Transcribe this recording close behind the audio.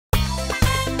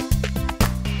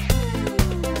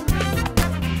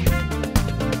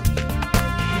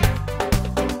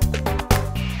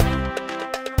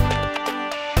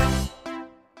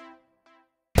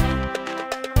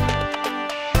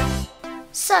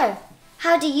So,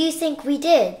 how do you think we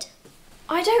did?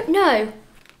 I don't know.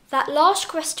 That last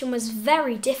question was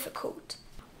very difficult.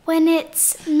 When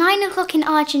it's 9 o'clock in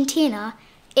Argentina,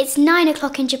 it's 9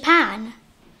 o'clock in Japan.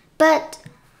 But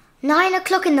 9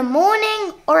 o'clock in the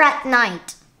morning or at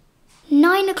night?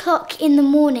 9 o'clock in the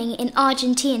morning in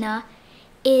Argentina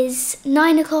is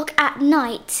 9 o'clock at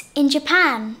night in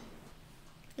Japan.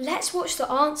 Let's watch the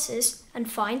answers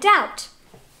and find out.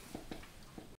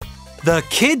 The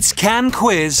Kids Can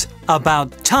quiz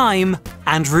about time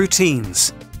and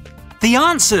routines. The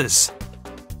answers.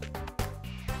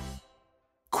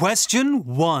 Question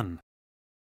 1.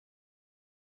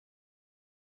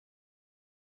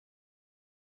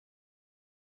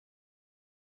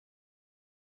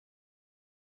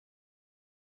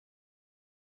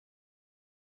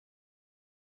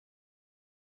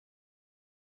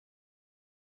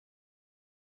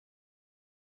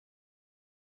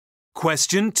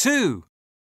 Question 2.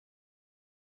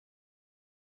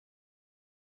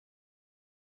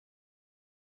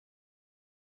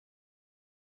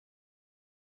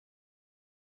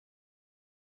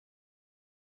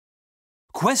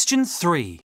 Question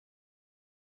 3.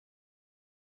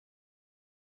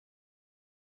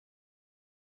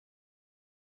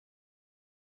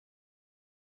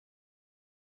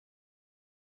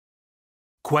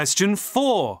 Question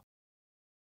 4.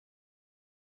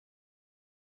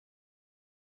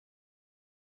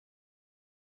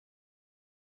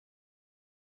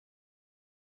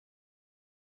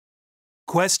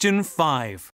 Question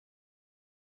 5.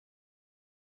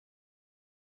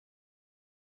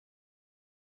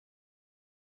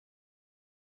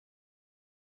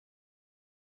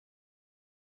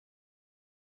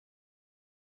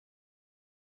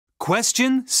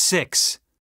 Question 6.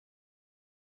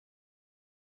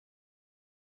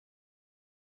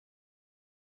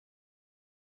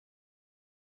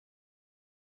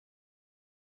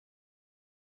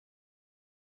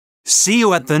 See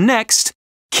you at the next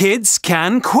Kids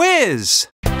Can quiz!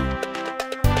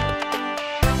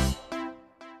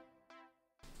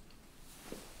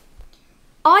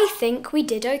 I think we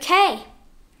did okay.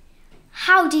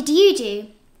 How did you do?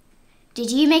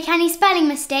 Did you make any spelling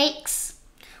mistakes?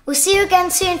 We'll see you again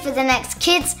soon for the next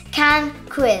Kids Can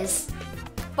quiz.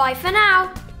 Bye for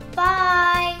now.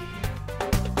 Bye!